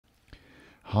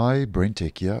Hi,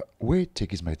 BrenTech here, where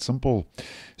tech is made simple.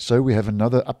 So we have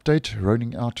another update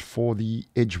rolling out for the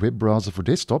Edge web browser for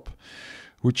desktop,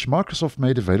 which Microsoft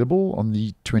made available on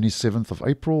the 27th of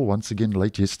April, once again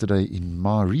late yesterday in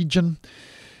my region.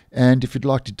 And if you'd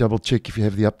like to double check if you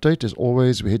have the update, as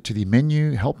always, we head to the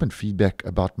menu, help and feedback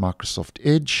about Microsoft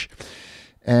Edge.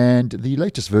 And the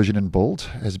latest version in build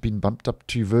has been bumped up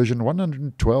to version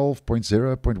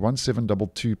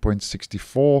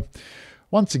 112.0.1722.64.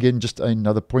 Once again, just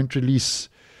another point release,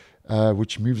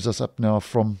 which moves us up now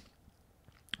from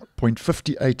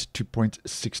 0.58 to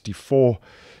 0.64.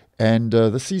 And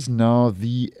this is now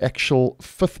the actual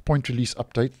 5th point release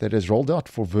update that has rolled out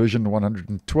for version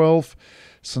 112,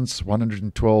 since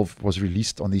 112 was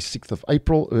released on the 6th of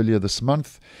April earlier this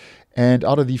month. And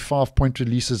out of the 5-point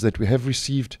releases that we have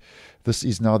received, this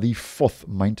is now the 4th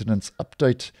maintenance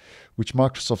update, which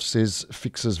Microsoft says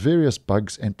fixes various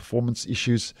bugs and performance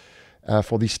issues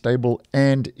for the stable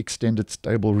and extended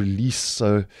stable release.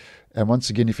 So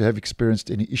once again, if you have experienced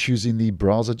any issues in the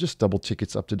browser, just double check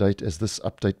it's up to date, as this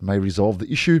update may resolve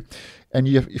the issue. And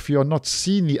if you are not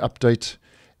seeing the update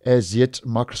as yet,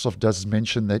 Microsoft does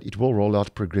mention that it will roll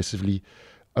out progressively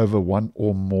over 1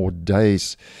 or more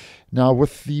days. Now,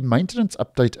 with the maintenance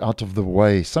update out of the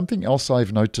way, something else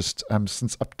I've noticed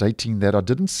since updating that I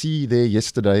didn't see there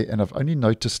yesterday, and I've only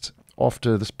noticed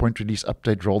after this point release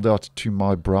update rolled out to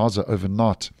my browser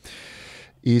overnight,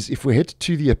 is if we head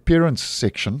to the appearance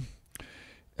section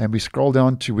and we scroll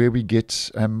down to where we get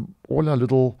all our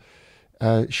little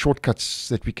shortcuts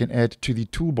that we can add to the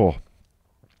toolbar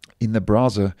in the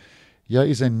browser, here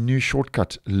is a new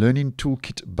shortcut, Learning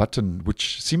Toolkit button,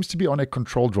 which seems to be on a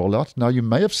controlled rollout. Now, you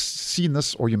may have seen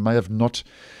this or you may have not,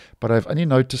 but I've only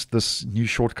noticed this new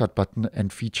shortcut button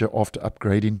and feature after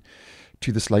upgrading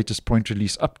to this latest point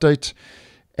release update.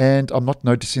 And I'm not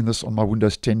noticing this on my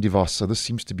Windows 10 device, so this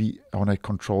seems to be on a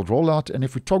controlled rollout. And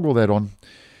if we toggle that on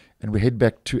and we head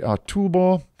back to our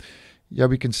toolbar, yeah,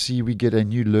 we can see we get a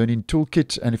new Learning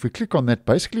Toolkit. And if we click on that,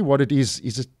 basically what it is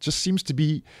it just seems to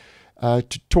be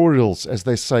tutorials, as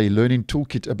they say, Learning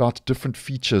Toolkit about different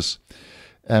features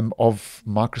of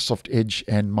Microsoft Edge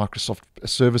and Microsoft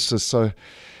services. So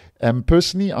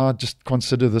personally, I just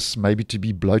consider this maybe to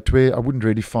be bloatware. I wouldn't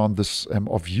really find this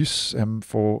of use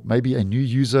for maybe a new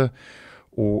user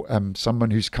or someone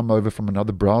who's come over from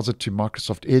another browser to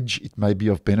Microsoft Edge. It may be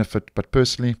of benefit, but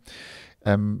personally,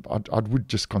 I would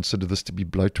just consider this to be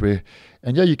bloatware.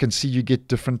 And yeah, you can see you get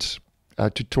different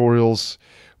tutorials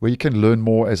where you can learn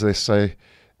more, as they say,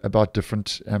 about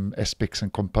different aspects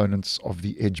and components of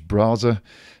the Edge browser.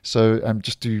 So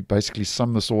just to basically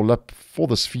sum this all up for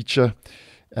this feature,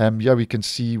 yeah, we can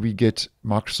see we get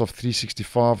Microsoft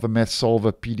 365, the Math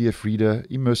Solver, PDF Reader,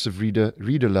 Immersive Reader,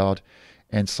 Read Aloud,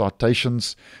 and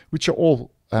Citations, which are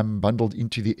all bundled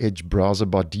into the Edge browser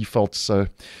by default. So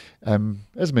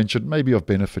as mentioned, maybe of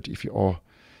benefit if you are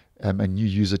a new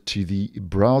user to the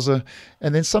browser.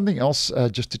 And then something else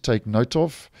just to take note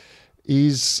of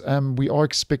is we are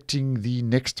expecting the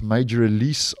next major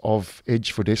release of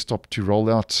Edge for desktop to roll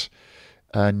out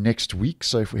next week.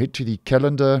 So if we head to the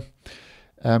calendar,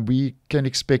 we can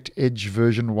expect Edge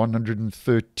version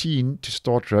 113 to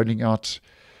start rolling out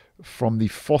from the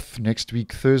 4th next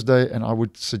week, Thursday, and I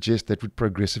would suggest that would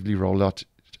progressively roll out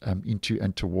into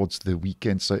and towards the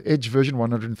weekend. So Edge version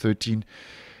 113,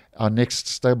 our next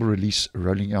stable release,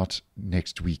 rolling out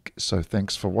next week. So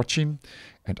thanks for watching,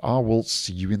 and I will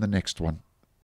see you in the next one.